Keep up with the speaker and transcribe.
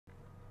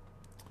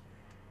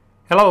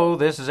Hello,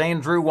 this is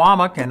Andrew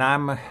Womack, and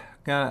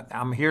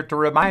I'm here to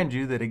remind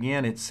you that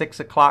again at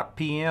 6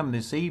 p.m.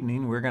 this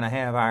evening we're going to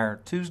have our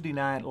Tuesday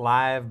night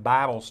live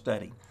Bible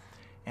study,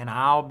 and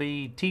I'll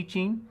be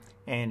teaching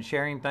and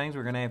sharing things.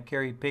 We're going to have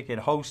Carrie Pickett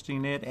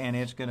hosting it, and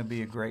it's going to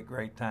be a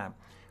great time.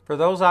 For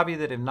those of you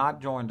that have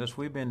not joined us,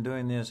 we've been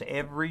doing this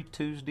every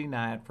Tuesday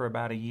night for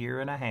about a year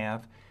and a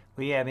half.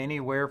 We have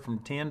anywhere from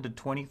 10 to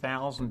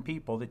 20,000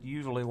 people that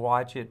usually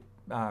watch it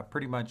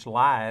pretty much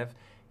live.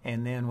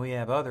 And then we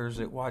have others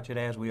that watch it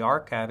as we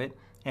archive it.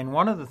 And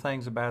one of the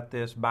things about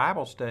this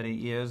Bible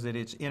study is that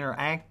it's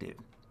interactive.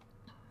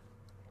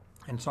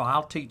 And so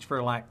I'll teach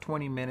for like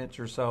 20 minutes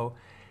or so,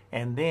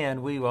 and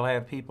then we will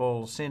have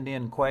people send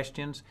in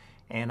questions,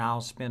 and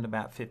I'll spend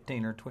about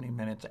 15 or 20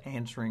 minutes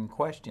answering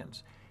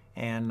questions.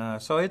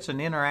 And so it's an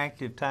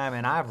interactive time,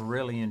 and I've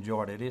really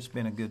enjoyed it. It's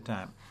been a good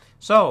time.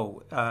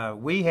 So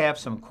we have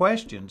some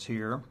questions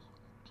here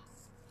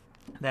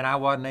that I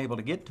wasn't able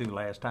to get to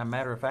last time.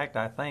 Matter of fact,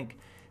 I think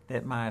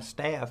that my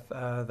staff,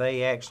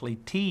 they actually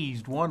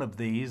teased one of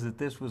these, that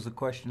this was the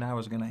question I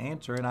was going to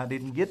answer, and I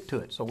didn't get to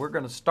it. So we're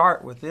going to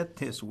start with it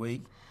this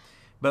week.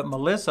 But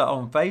Melissa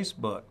on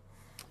Facebook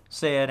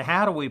said,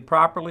 how do we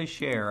properly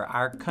share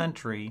our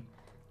country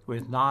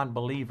with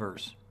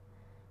non-believers?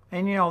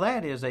 And you know,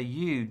 that is a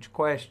huge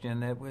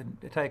question that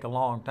would take a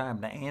long time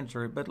to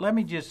answer it. But let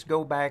me just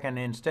go back, and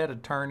instead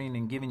of turning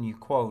and giving you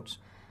quotes,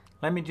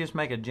 let me just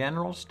make a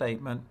general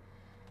statement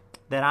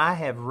that I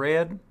have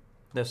read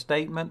the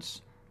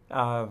statements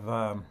of,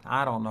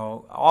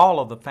 all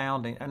of the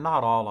founding,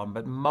 not all of them,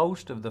 but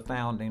most of the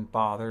founding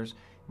fathers,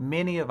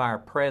 many of our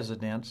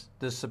presidents,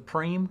 the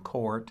Supreme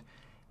Court,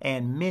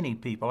 and many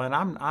people. And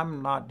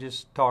I'm not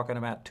just talking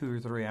about two or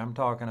three. I'm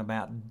talking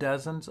about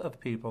dozens of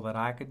people that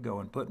I could go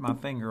and put my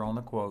finger on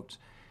the quotes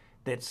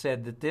that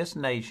said that this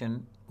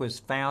nation was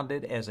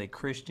founded as a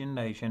Christian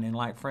nation. And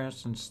like, for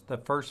instance, the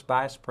first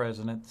vice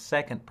president, the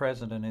second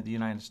president of the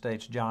United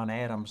States, John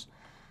Adams,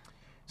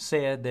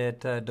 said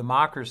that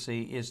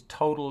democracy is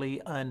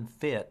totally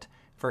unfit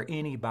for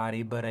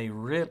anybody but a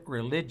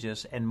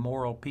religious and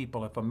moral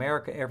people. If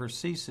America ever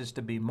ceases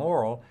to be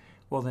moral,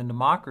 well, then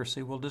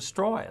democracy will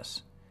destroy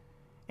us.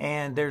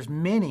 And there's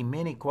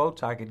many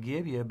quotes I could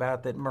give you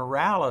about that.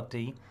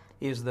 Morality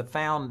is the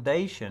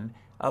foundation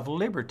of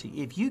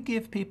liberty. If you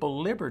give people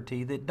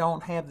liberty that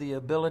don't have the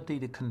ability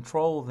to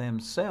control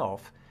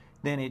themselves,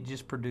 then it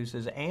just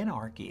produces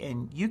anarchy.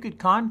 And you could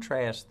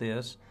contrast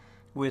this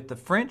with the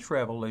French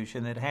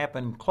Revolution that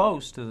happened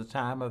close to the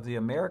time of the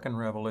American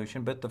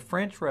Revolution. But the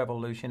French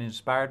Revolution,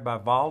 inspired by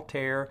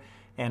Voltaire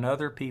and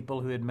other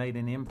people who had made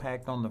an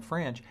impact on the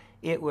French,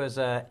 it was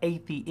a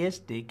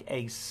atheistic,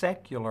 a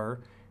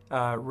secular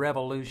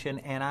revolution.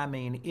 And I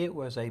mean, it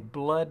was a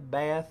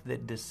bloodbath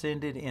that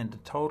descended into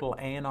total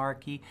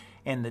anarchy.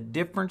 And the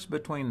difference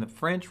between the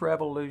French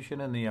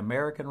Revolution and the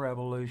American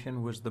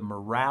Revolution was the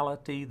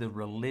morality, the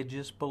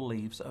religious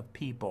beliefs of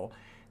people,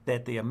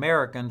 that the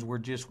Americans were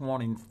just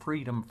wanting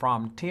freedom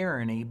from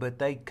tyranny, but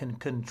they can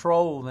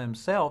control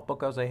themselves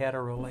because they had a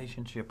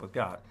relationship with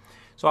God.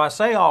 So I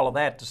say all of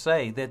that to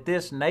say that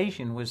this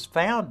nation was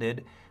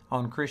founded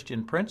on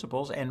Christian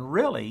principles, and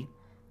really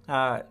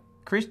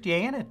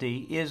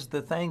Christianity is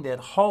the thing that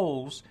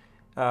holds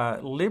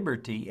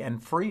liberty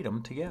and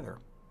freedom together.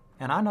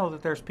 And I know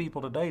that there's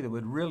people today that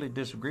would really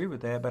disagree with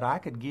that, but I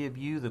could give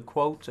you the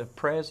quotes of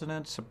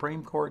presidents,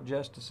 Supreme Court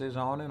justices,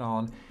 on and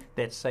on,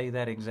 that say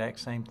that exact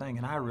same thing,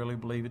 and I really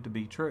believe it to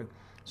be true.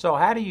 So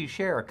how do you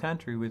share a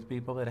country with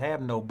people that have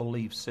no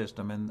belief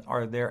system, and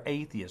are they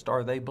atheists,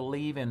 or they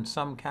believe in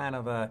some kind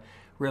of a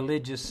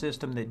religious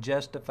system that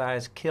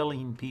justifies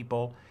killing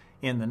people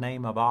in the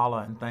name of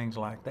Allah and things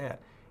like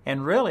that?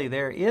 And really,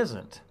 there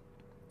isn't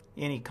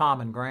any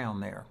common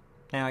ground there.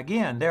 Now,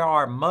 again, there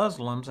are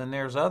Muslims and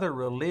there's other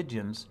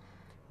religions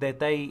that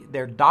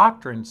their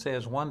doctrine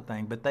says one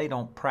thing, but they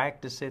don't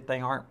practice it. They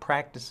aren't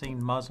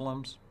practicing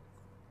Muslims.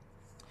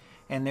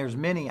 And there's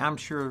I'm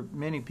sure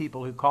many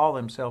people who call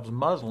themselves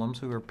Muslims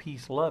who are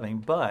peace-loving,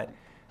 but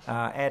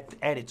at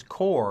its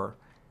core,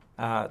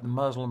 the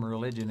Muslim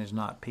religion is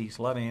not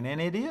peace-loving,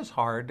 and it is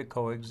hard to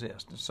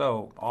coexist.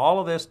 So all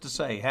of this to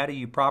say, how do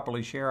you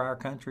properly share our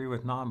country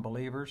with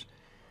non-believers?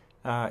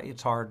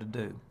 It's hard to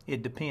do.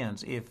 It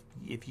depends.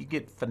 If you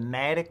get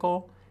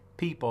fanatical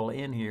people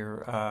in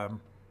here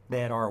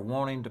that are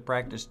wanting to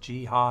practice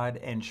jihad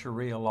and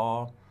Sharia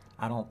law,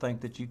 I don't think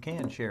that you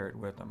can share it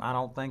with them. I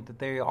don't think that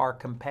they are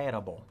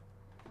compatible.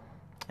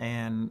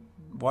 And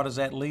what does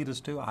that lead us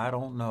to? I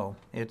don't know.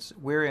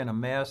 We're in a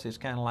mess. It's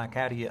kind of like,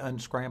 how do you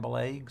unscramble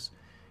eggs?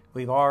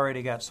 We've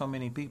already got so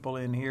many people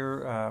in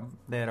here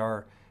that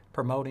are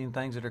promoting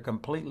things that are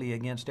completely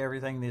against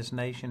everything this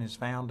nation is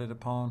founded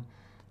upon,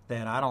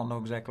 that I don't know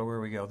exactly where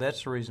we go.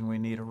 That's the reason we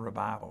need a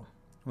revival.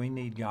 We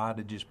need God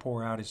to just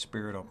pour out His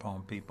Spirit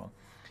upon people.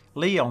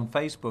 Lee on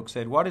Facebook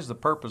said, what is the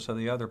purpose of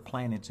the other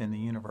planets in the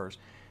universe?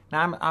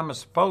 Now, I'm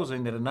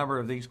supposing that a number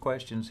of these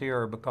questions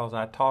here are because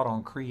I taught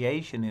on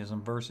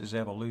creationism versus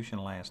evolution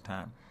last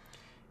time.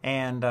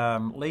 And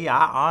Lee,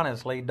 I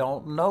honestly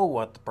don't know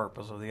what the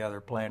purpose of the other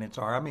planets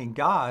are. I mean,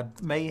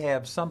 God may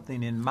have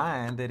something in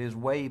mind that is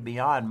way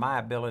beyond my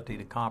ability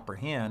to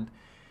comprehend.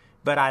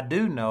 But I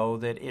do know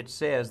that it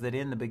says that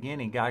in the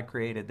beginning God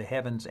created the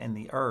heavens and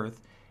the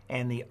earth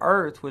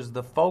was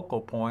the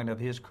focal point of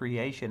His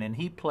creation, and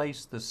He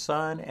placed the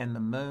sun and the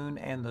moon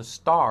and the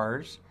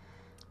stars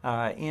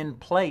in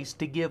place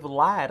to give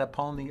light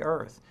upon the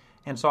earth.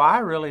 And so I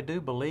really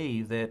do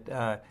believe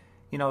that,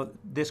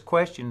 this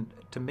question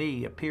to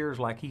me appears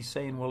like He's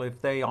saying, well, if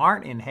they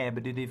aren't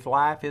inhabited, if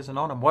life isn't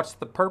on them, what's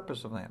the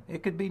purpose of them?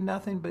 It could be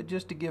nothing but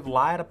just to give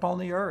light upon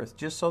the earth,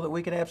 just so that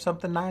we could have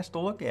something nice to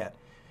look at.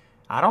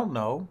 I don't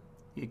know.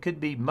 It could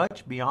be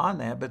much beyond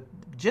that, but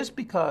just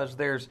because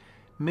there's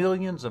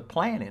millions of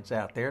planets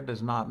out there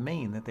does not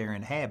mean that they're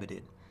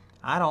inhabited.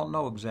 I don't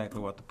know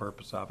exactly what the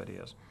purpose of it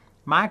is.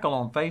 Michael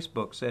on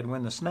Facebook said,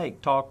 when the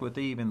snake talked with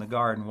Eve in the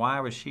garden, why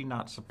was she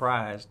not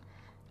surprised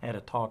at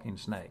a talking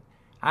snake?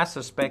 I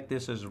suspect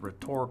this is a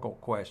rhetorical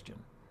question.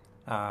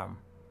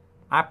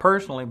 I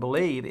personally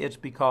believe it's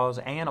because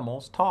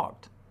animals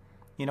talked.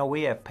 You know,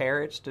 we have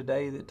parrots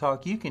today that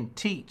talk. You can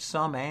teach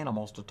some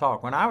animals to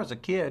talk. When I was a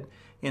kid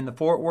in the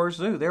Fort Worth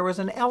Zoo, there was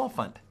an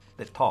elephant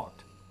that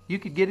talked. You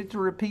could get it to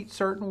repeat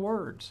certain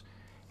words.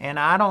 And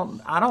I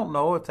don't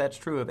know if that's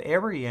true of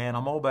every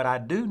animal, but I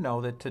do know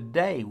that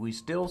today we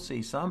still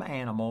see some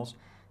animals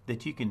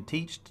that you can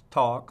teach to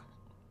talk.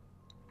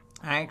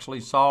 I actually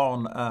saw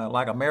on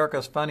like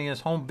America's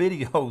Funniest Home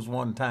Videos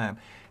one time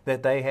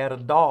that they had a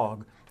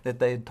dog that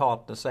they had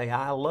taught to say,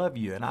 I love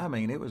you. And I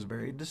mean, it was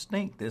very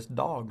distinct, this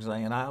dog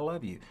saying, I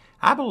love you.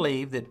 I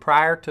believe that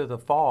prior to the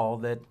fall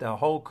that the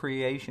whole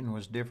creation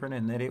was different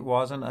and that it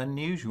wasn't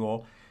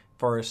unusual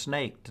for a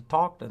snake to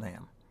talk to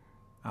them.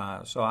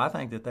 So I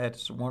think that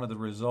that's one of the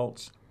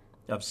results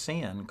of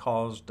sin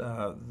caused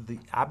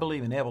I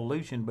believe in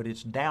evolution, but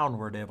it's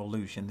downward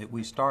evolution, that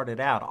we started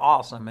out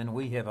awesome and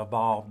we have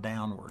evolved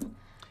downward.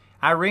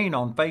 Irene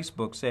on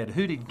Facebook said,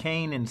 who did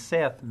Cain and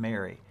Seth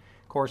marry?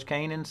 Of course,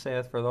 Cain and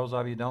Seth, for those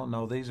of you who don't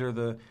know, these are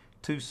the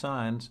two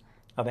sons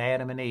of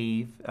Adam and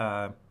Eve.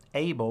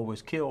 Abel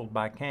was killed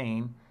by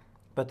Cain,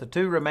 but the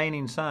two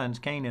remaining sons,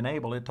 Cain and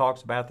Abel, it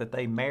talks about that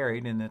they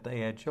married and that they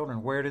had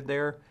children. Where did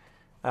their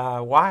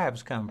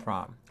wives come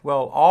from?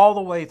 Well, all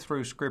the way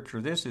through Scripture,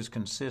 this is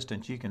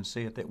consistent. You can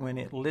see it, that when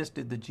it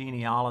listed the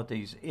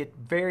genealogies, it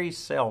very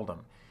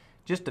seldom,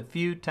 just a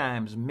few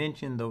times,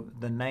 mentioned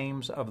the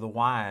names of the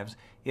wives.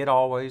 It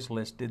always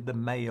listed the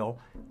male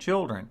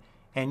children.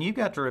 And you've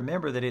got to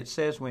remember that it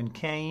says when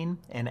Cain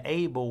and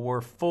Abel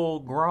were full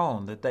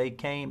grown, that they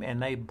came and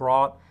they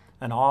brought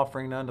an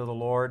offering unto the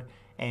Lord.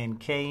 And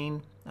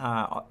Cain,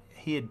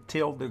 he had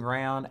tilled the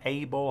ground.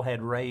 Abel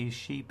had raised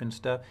sheep and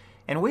stuff.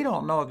 And we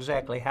don't know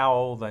exactly how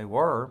old they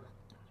were,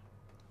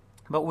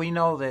 but we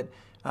know that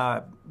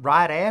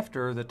right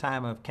after the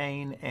time of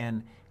Cain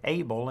and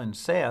Abel and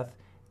Seth,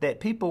 that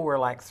people were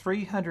like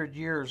 300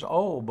 years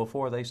old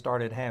before they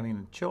started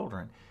having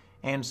children.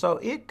 And so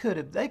they could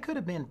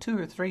have been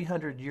 200 or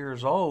 300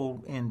 years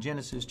old in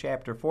Genesis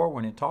chapter 4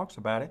 when it talks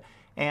about it.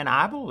 And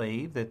I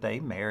believe that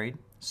they married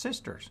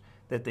sisters,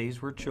 that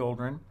these were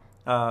children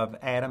of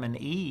Adam and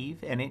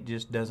Eve, and it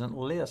just doesn't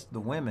list the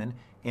women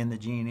in the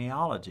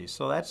genealogy.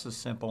 So that's the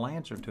simple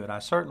answer to it. I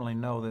certainly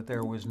know that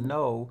there was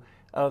no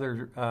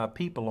other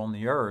people on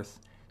the earth.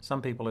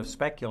 Some people have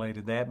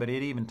speculated that, but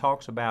it even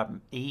talks about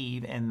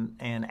Eve, and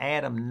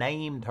Adam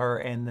named her,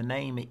 and the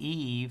name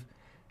Eve,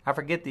 I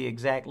forget the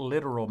exact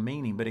literal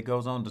meaning, but it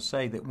goes on to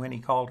say that when he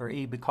called her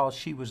Eve, because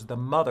she was the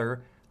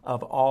mother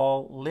of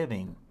all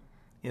living,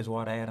 is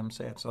what Adam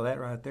said. So that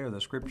right there,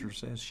 the Scripture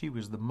says she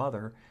was the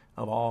mother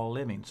of all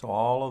living. So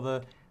all of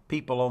the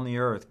people on the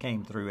earth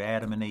came through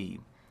Adam and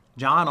Eve.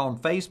 John on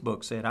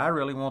Facebook said, I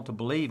really want to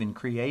believe in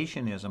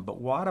creationism,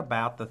 but what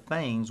about the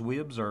things we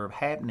observe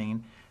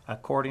happening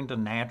according to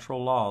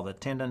natural law, the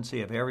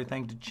tendency of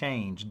everything to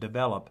change,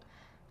 develop,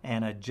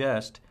 and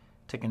adjust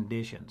to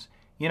conditions?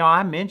 You know,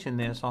 I mentioned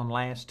this on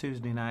last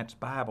Tuesday night's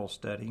Bible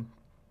study,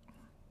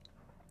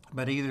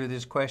 but either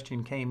this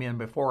question came in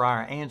before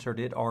I answered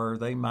it, or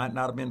they might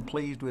not have been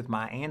pleased with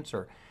my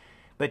answer.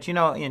 But you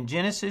know, in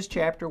Genesis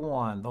chapter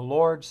 1, the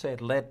Lord said,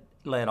 let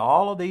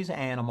all of these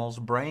animals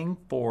bring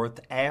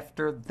forth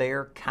after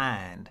their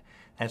kind.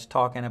 That's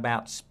talking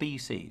about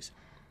species.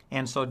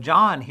 And so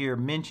John here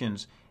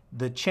mentions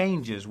the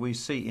changes we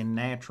see in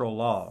natural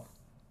law,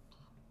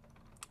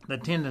 the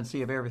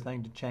tendency of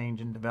everything to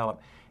change and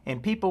develop.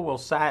 And people will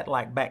cite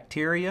like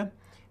bacteria,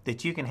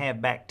 that you can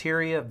have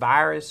bacteria,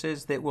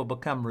 viruses that will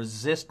become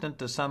resistant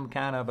to some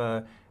kind of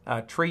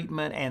a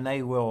treatment, and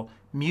they will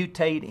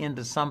mutate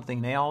into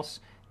something else.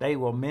 They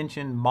will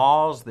mention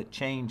moths that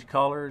change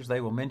colors.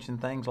 They will mention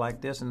things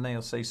like this, and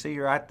they'll say, see,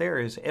 right there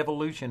is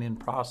evolution in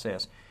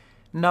process.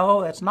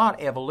 No, that's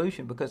not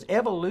evolution, because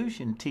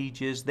evolution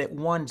teaches that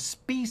one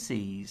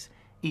species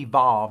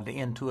evolved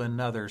into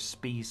another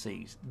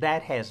species.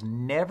 That has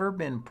never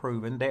been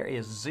proven. There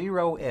is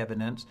zero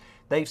evidence.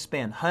 They've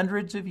spent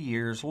hundreds of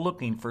years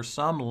looking for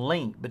some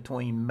link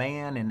between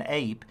man and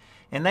ape,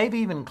 and they've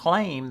even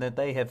claimed that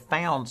they have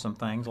found some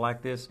things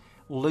like this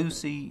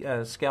Lucy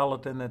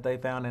skeleton that they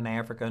found in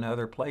Africa and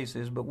other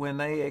places, but when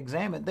they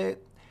examined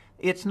it,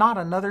 it's not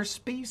another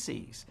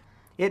species.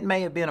 It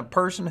may have been a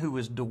person who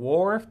was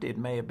dwarfed. It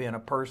may have been a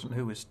person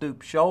who was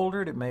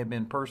stoop-shouldered. It may have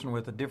been a person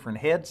with a different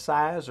head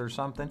size or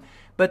something,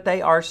 but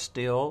they are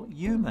still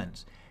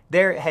humans.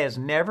 There has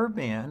never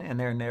been, and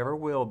there never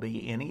will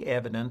be, any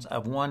evidence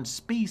of one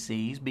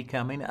species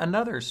becoming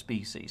another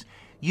species.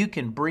 You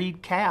can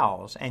breed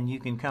cows, and you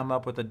can come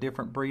up with a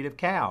different breed of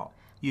cow.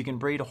 You can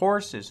breed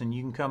horses, and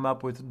you can come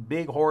up with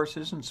big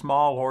horses and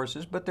small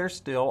horses, but they're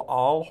still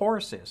all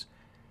horses.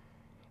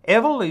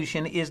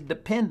 Evolution is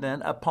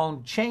dependent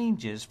upon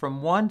changes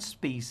from one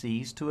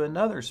species to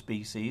another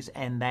species,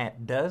 and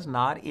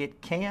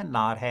it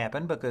cannot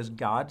happen because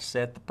God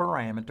set the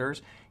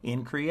parameters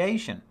in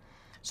creation.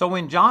 So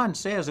when John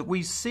says that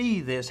we see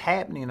this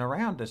happening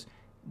around us,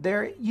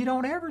 you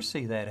don't ever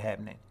see that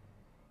happening.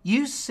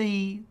 You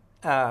see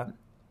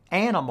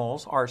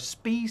animals or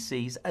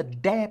species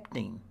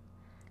adapting.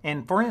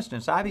 And for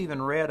instance, I've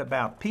even read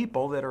about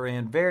people that are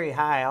in very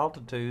high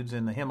altitudes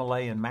in the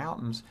Himalayan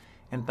mountains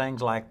and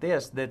things like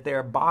this, that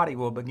their body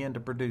will begin to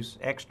produce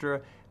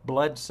extra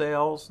blood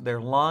cells, their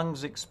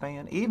lungs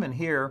expand. Even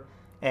here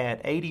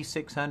at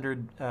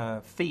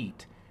 8,600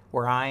 feet,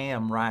 where I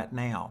am right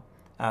now,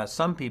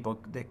 some people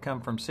that come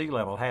from sea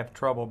level have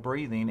trouble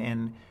breathing,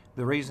 and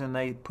the reason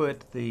they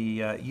put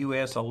the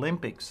U.S.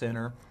 Olympic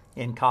Center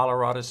in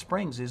Colorado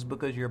Springs is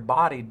because your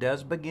body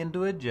does begin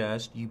to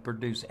adjust. You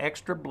produce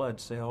extra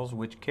blood cells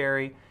which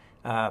carry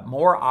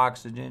more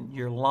oxygen.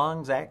 Your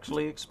lungs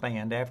actually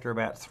expand after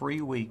about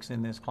 3 weeks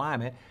in this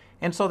climate.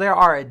 And so there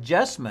are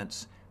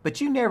adjustments, but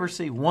you never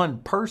see one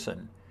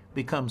person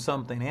become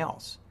something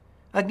else.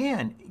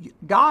 Again,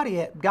 God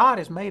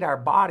has made our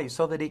body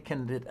so that it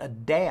can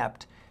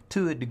adapt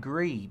to a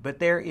degree, but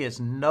there is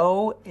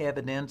no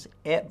evidence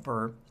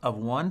ever of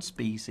one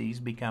species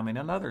becoming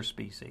another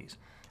species.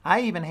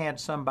 I even had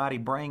somebody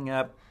bring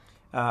up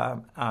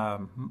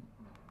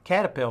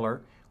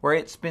caterpillar where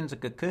it spins a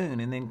cocoon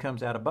and then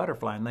comes out a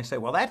butterfly, and they say,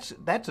 well, that's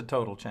a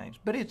total change.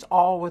 But it's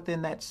all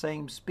within that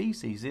same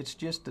species. It's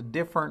just a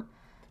different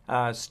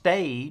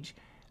stage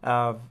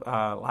of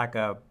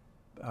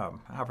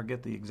I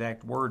forget the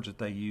exact words that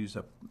they use.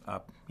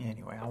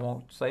 Anyway, I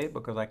won't say it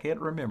because I can't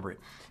remember it.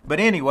 But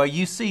anyway,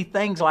 you see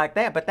things like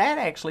that, but that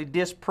actually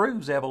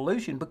disproves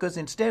evolution, because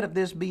instead of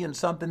this being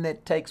something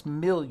that takes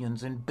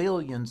millions and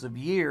billions of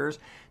years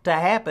to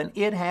happen,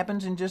 it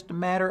happens in just a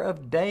matter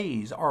of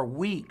days or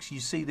weeks.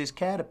 You see this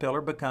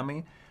caterpillar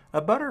becoming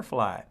a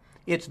butterfly.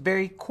 It's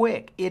very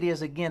quick. It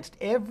is against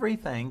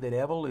everything that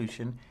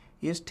evolution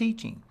is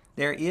teaching.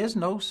 There is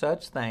no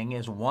such thing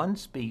as one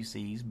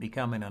species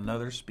becoming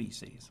another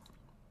species.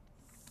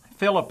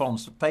 Philip on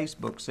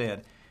Facebook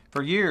said,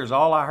 for years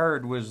all I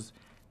heard was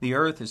the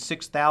earth is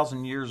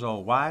 6,000 years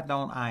old. Why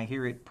don't I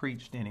hear it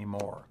preached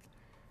anymore?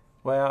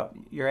 Well,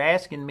 you're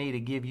asking me to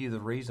give you the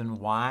reason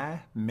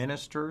why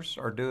ministers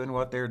are doing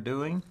what they're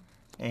doing,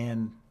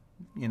 and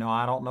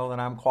I don't know that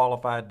I'm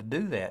qualified to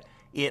do that.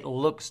 It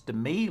looks to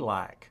me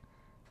like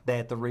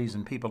that the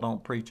reason people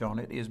don't preach on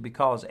it is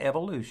because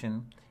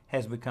evolution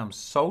has become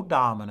so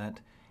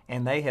dominant,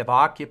 and they have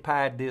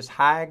occupied this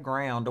high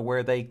ground to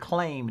where they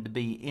claim to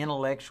be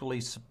intellectually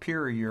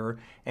superior,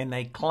 and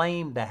they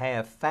claim to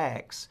have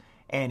facts.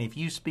 And if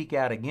you speak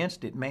out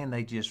against it, man,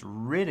 they just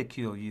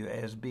ridicule you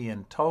as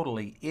being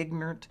totally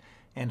ignorant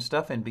and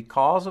stuff. And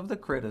because of the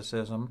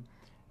criticism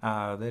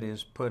that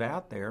is put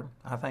out there,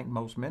 I think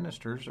most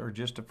ministers are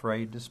just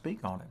afraid to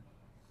speak on it.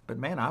 But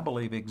man, I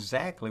believe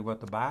exactly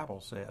what the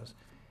Bible says.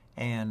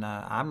 And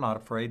I'm not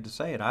afraid to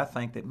say it. I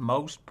think that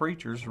most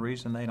preachers, the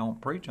reason they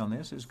don't preach on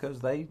this is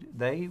because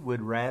they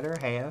would rather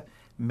have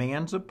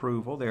man's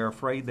approval. They're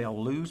afraid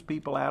they'll lose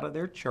people out of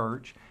their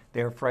church.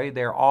 They're afraid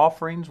their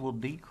offerings will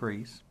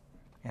decrease.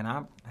 And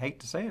I hate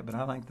to say it, but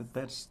I think that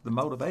that's the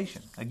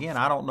motivation. Again,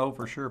 I don't know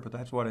for sure, but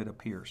that's what it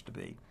appears to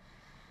be.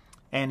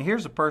 And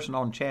here's a person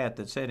on chat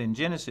that said in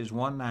Genesis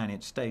 1:9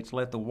 it states,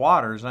 let the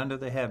waters under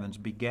the heavens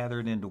be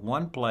gathered into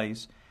one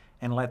place,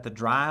 and let the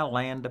dry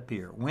land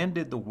appear. When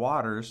did the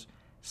waters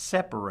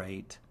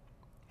separate,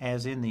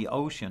 as in the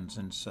oceans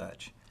and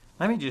such?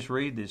 Let me just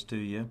read this to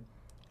you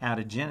out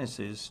of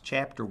Genesis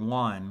chapter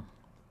 1.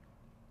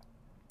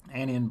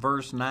 And in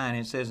verse 9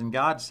 it says, and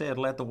God said,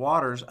 let the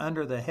waters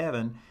under the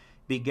heaven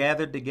be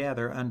gathered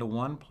together unto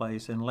one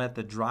place, and let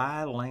the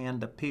dry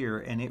land appear.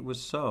 And it was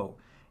so.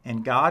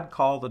 And God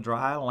called the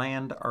dry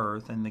land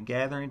earth, and the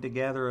gathering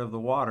together of the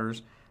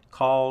waters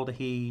called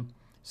he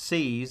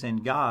seas,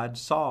 and God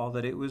saw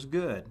that it was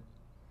good.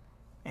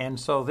 And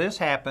so this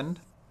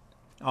happened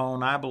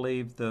on, I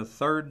believe, the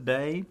third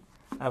day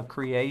of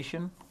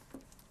creation.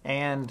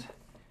 And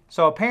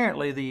so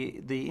apparently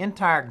the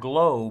entire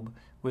globe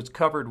was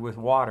covered with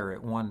water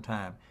at one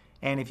time.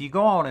 And if you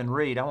go on and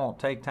read, I won't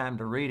take time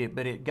to read it,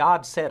 but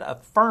God set a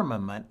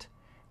firmament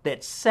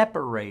that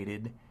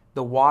separated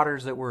the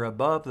waters that were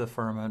above the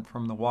firmament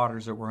from the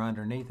waters that were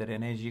underneath it.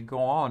 And as you go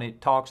on, it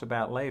talks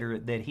about later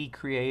that he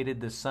created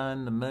the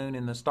sun, the moon,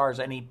 and the stars,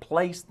 and he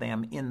placed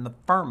them in the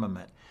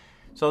firmament.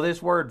 So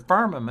this word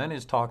firmament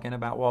is talking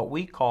about what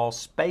we call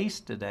space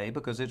today,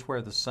 because it's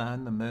where the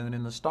sun, the moon,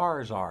 and the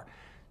stars are.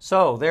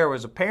 So there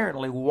was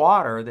apparently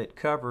water that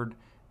covered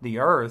the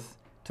earth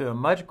to a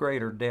much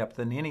greater depth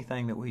than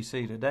anything that we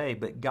see today,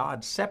 but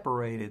God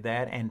separated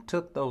that and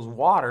took those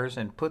waters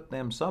and put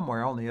them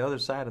somewhere on the other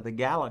side of the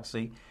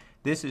galaxy.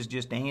 This is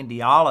just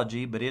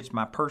andiology, but it's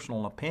my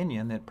personal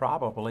opinion that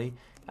probably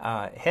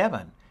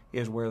heaven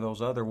is where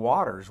those other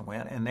waters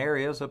went, and there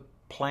is a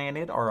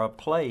planet or a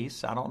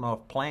place, I don't know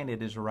if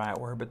planet is the right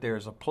word, but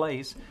there's a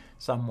place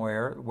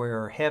somewhere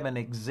where heaven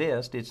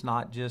exists. It's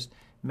not just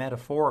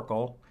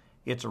metaphorical,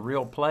 it's a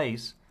real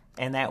place,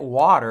 and that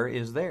water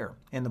is there.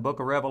 In the book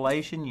of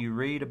Revelation, you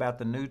read about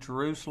the New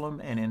Jerusalem,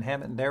 and in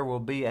heaven there will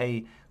be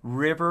a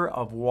river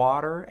of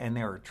water, and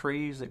there are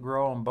trees that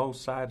grow on both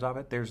sides of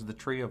it. There's the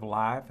tree of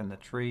life and the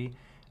tree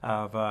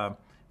of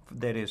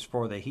that is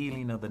for the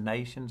healing of the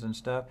nations and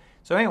stuff.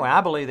 So anyway,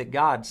 I believe that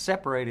God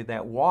separated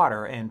that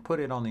water and put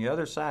it on the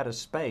other side of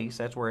space.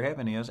 That's where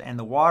heaven is. And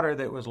the water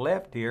that was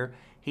left here,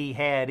 he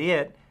had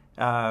it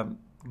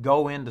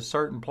go into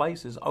certain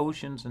places,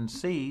 oceans and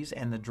seas,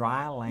 and the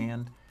dry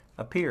land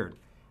appeared.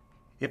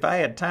 If I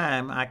had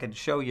time, I could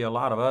show you a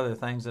lot of other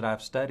things that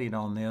I've studied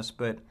on this,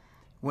 but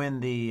when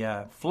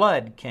the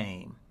flood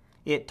came,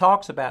 it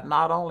talks about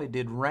not only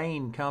did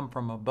rain come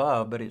from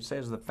above, but it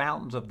says the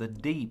fountains of the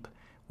deep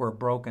were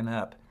broken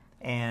up.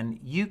 And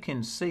you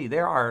can see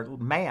there are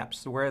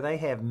maps where they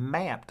have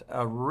mapped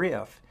a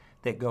rift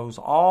that goes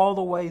all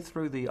the way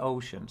through the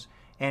oceans.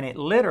 And it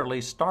literally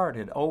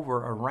started over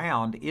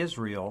around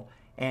Israel,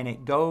 and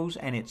it goes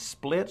and it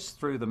splits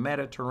through the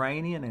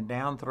Mediterranean and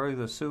down through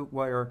the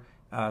where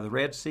the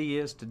Red Sea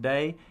is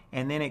today,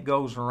 and then it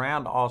goes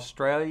around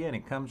Australia and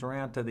it comes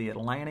around to the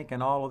Atlantic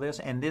and all of this.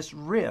 And this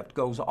rift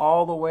goes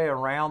all the way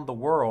around the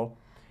world.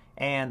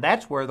 And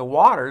that's where the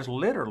waters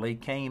literally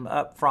came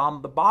up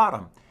from the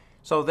bottom.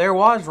 So there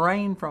was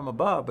rain from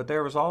above, but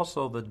there was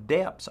also the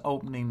depths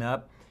opening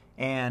up,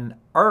 and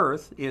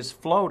Earth is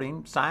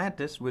floating.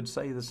 Scientists would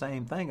say the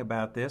same thing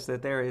about this,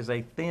 that there is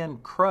a thin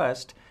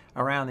crust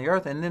around the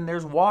Earth, and then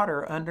there's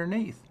water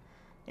underneath.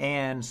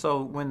 And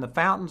so when the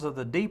fountains of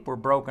the deep were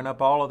broken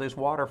up, all of this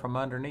water from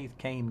underneath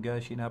came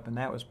gushing up, and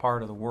that was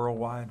part of the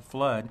worldwide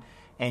flood.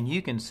 And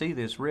you can see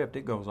this rift.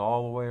 It goes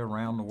all the way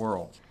around the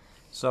world.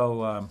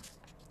 So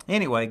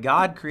anyway,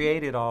 God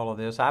created all of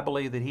this. I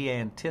believe that he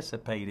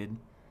anticipated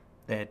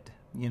that,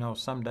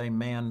 someday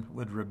man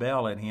would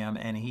rebel at him,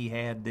 and he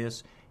had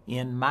this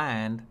in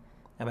mind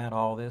about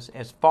all this.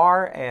 As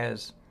far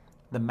as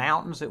the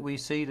mountains that we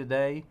see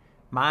today,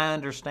 my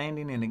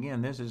understanding, and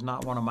again, this is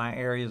not one of my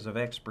areas of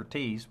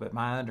expertise, but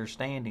my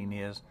understanding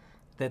is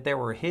that there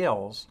were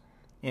hills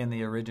in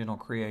the original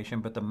creation,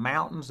 but the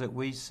mountains that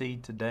we see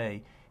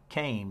today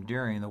came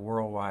during the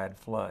worldwide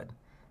flood.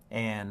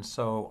 And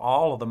so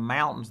all of the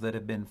mountains that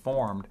have been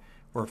formed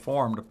were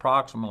formed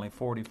approximately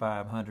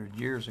 4,500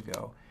 years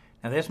ago.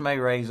 Now this may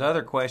raise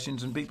other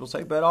questions, and people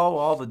say, but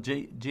all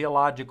the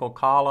geological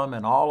column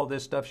and all of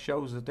this stuff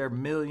shows that they're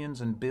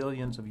millions and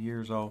billions of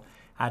years old.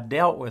 I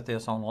dealt with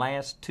this on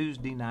last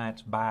Tuesday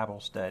night's Bible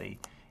study,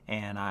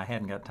 and I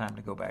hadn't got time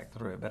to go back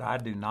through it, but I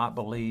do not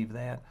believe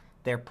that.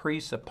 They're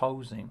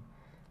presupposing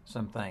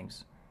some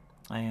things.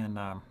 And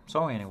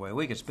so anyway,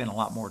 we could spend a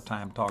lot more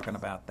time talking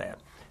about that.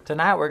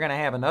 Tonight we're going to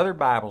have another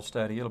Bible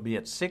study. It'll be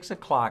at 6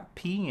 o'clock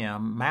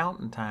p.m.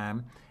 Mountain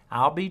Time.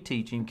 I'll be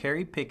teaching.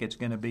 Carrie Pickett's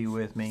going to be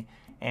with me,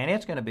 and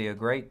it's going to be a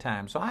great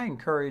time. So I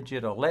encourage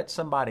you to let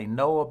somebody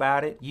know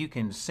about it. You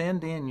can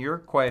send in your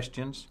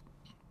questions,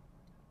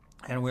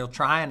 and we'll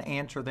try and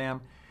answer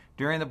them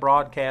during the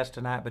broadcast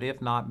tonight, but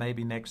if not,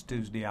 maybe next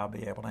Tuesday I'll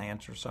be able to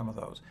answer some of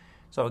those.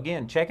 So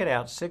again, check it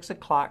out, 6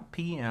 o'clock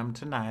p.m.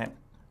 tonight.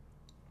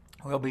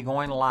 We'll be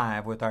going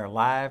live with our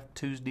live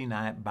Tuesday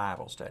night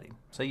Bible study.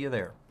 See you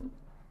there.